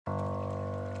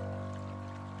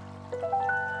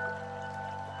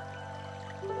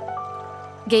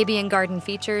Gabion garden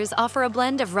features offer a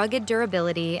blend of rugged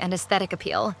durability and aesthetic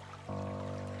appeal,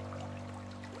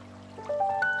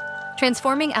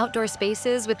 transforming outdoor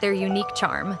spaces with their unique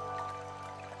charm.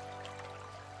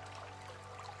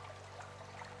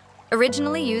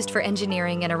 Originally used for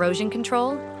engineering and erosion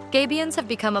control, gabions have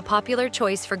become a popular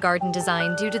choice for garden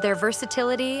design due to their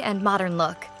versatility and modern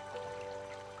look.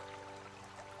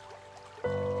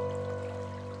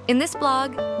 In this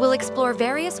blog, we'll explore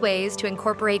various ways to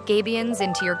incorporate gabions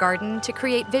into your garden to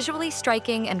create visually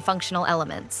striking and functional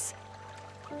elements.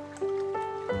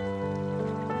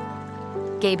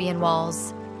 Gabion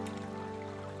walls.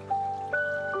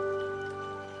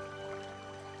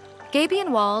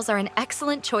 Gabion walls are an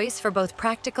excellent choice for both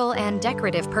practical and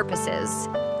decorative purposes.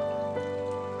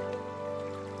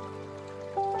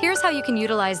 Here's how you can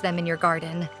utilize them in your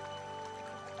garden.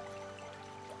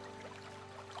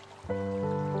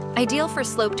 Ideal for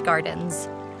sloped gardens.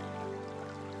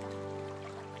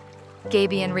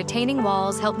 Gabion retaining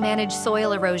walls help manage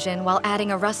soil erosion while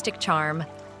adding a rustic charm.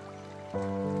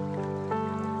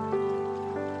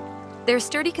 Their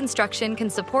sturdy construction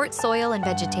can support soil and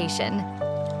vegetation,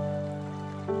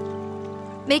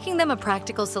 making them a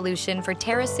practical solution for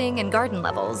terracing and garden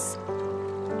levels.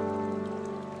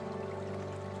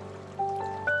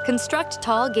 Construct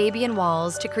tall gabion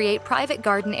walls to create private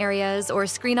garden areas or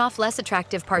screen off less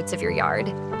attractive parts of your yard.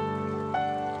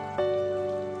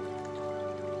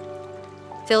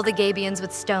 Fill the gabions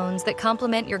with stones that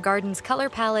complement your garden's color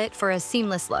palette for a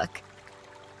seamless look.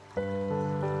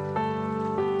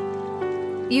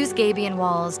 Use gabion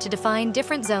walls to define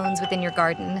different zones within your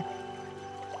garden,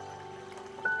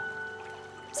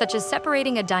 such as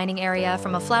separating a dining area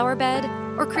from a flower bed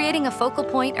or creating a focal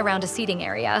point around a seating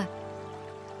area.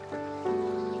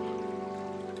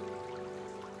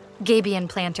 Gabion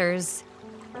planters.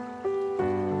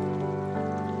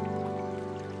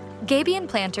 Gabion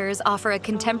planters offer a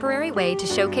contemporary way to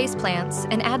showcase plants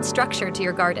and add structure to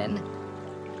your garden.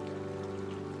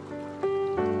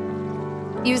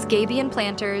 Use gabion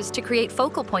planters to create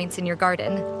focal points in your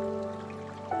garden.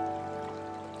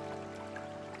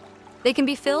 They can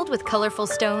be filled with colorful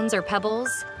stones or pebbles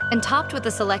and topped with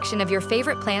a selection of your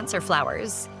favorite plants or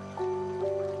flowers.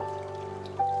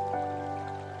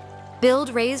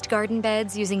 Build raised garden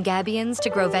beds using gabions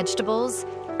to grow vegetables,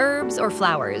 herbs, or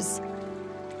flowers.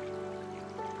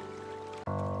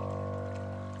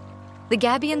 The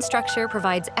gabion structure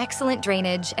provides excellent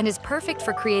drainage and is perfect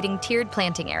for creating tiered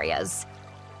planting areas.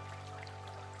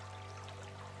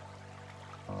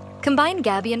 Combine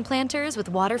gabion planters with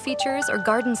water features or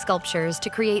garden sculptures to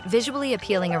create visually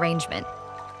appealing arrangement.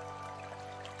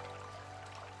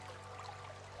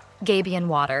 Gabion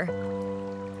water.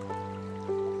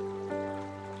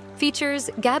 Features: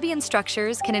 gabion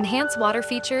structures can enhance water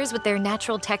features with their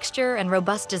natural texture and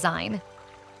robust design.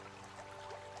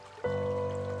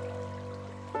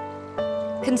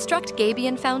 Construct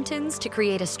gabion fountains to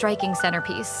create a striking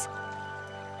centerpiece.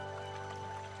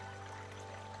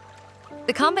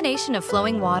 The combination of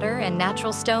flowing water and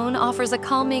natural stone offers a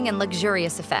calming and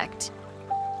luxurious effect.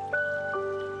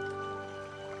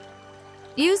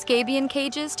 Use gabion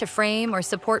cages to frame or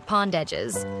support pond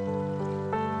edges,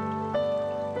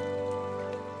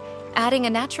 adding a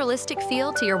naturalistic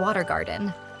feel to your water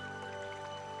garden.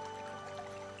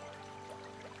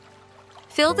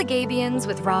 Fill the gabions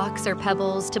with rocks or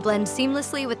pebbles to blend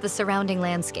seamlessly with the surrounding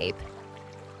landscape.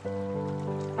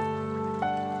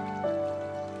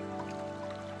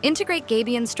 Integrate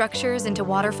gabion structures into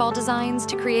waterfall designs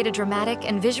to create a dramatic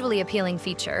and visually appealing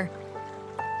feature.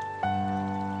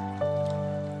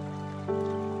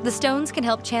 The stones can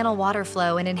help channel water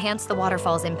flow and enhance the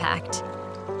waterfall's impact.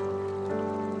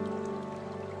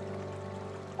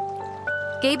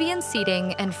 Gabion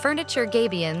seating and furniture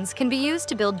gabions can be used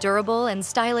to build durable and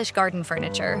stylish garden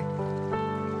furniture.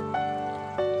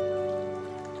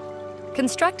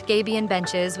 Construct gabion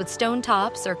benches with stone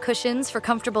tops or cushions for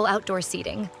comfortable outdoor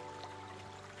seating.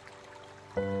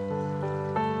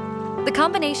 The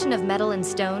combination of metal and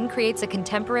stone creates a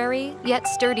contemporary yet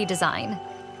sturdy design.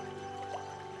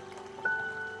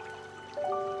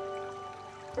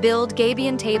 Build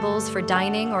gabion tables for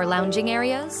dining or lounging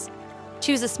areas.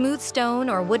 Choose a smooth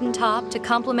stone or wooden top to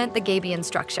complement the gabion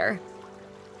structure.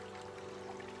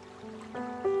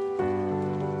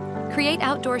 Create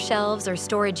outdoor shelves or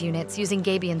storage units using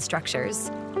gabion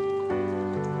structures.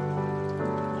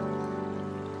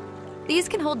 These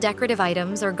can hold decorative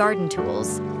items or garden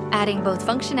tools, adding both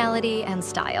functionality and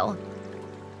style.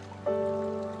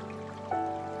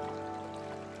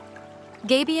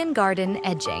 Gabion garden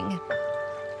edging.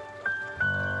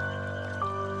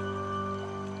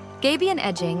 Gabion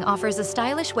edging offers a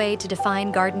stylish way to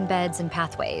define garden beds and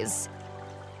pathways.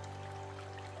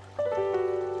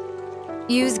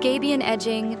 Use gabion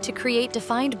edging to create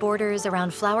defined borders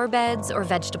around flower beds or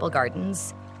vegetable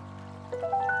gardens.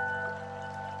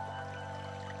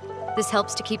 This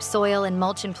helps to keep soil and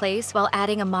mulch in place while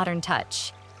adding a modern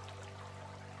touch.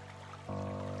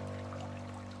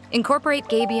 Incorporate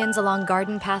gabions along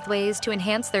garden pathways to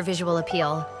enhance their visual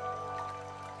appeal.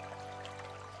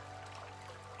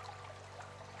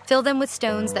 Fill them with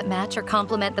stones that match or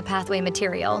complement the pathway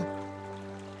material.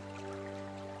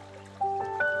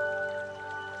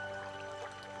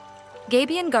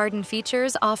 Gabion garden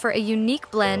features offer a unique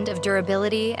blend of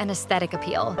durability and aesthetic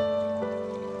appeal,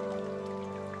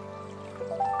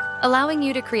 allowing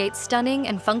you to create stunning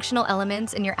and functional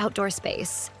elements in your outdoor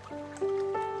space.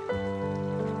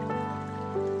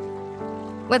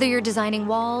 Whether you're designing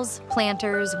walls,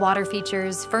 planters, water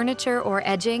features, furniture, or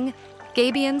edging,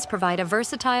 gabions provide a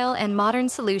versatile and modern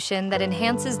solution that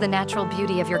enhances the natural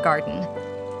beauty of your garden.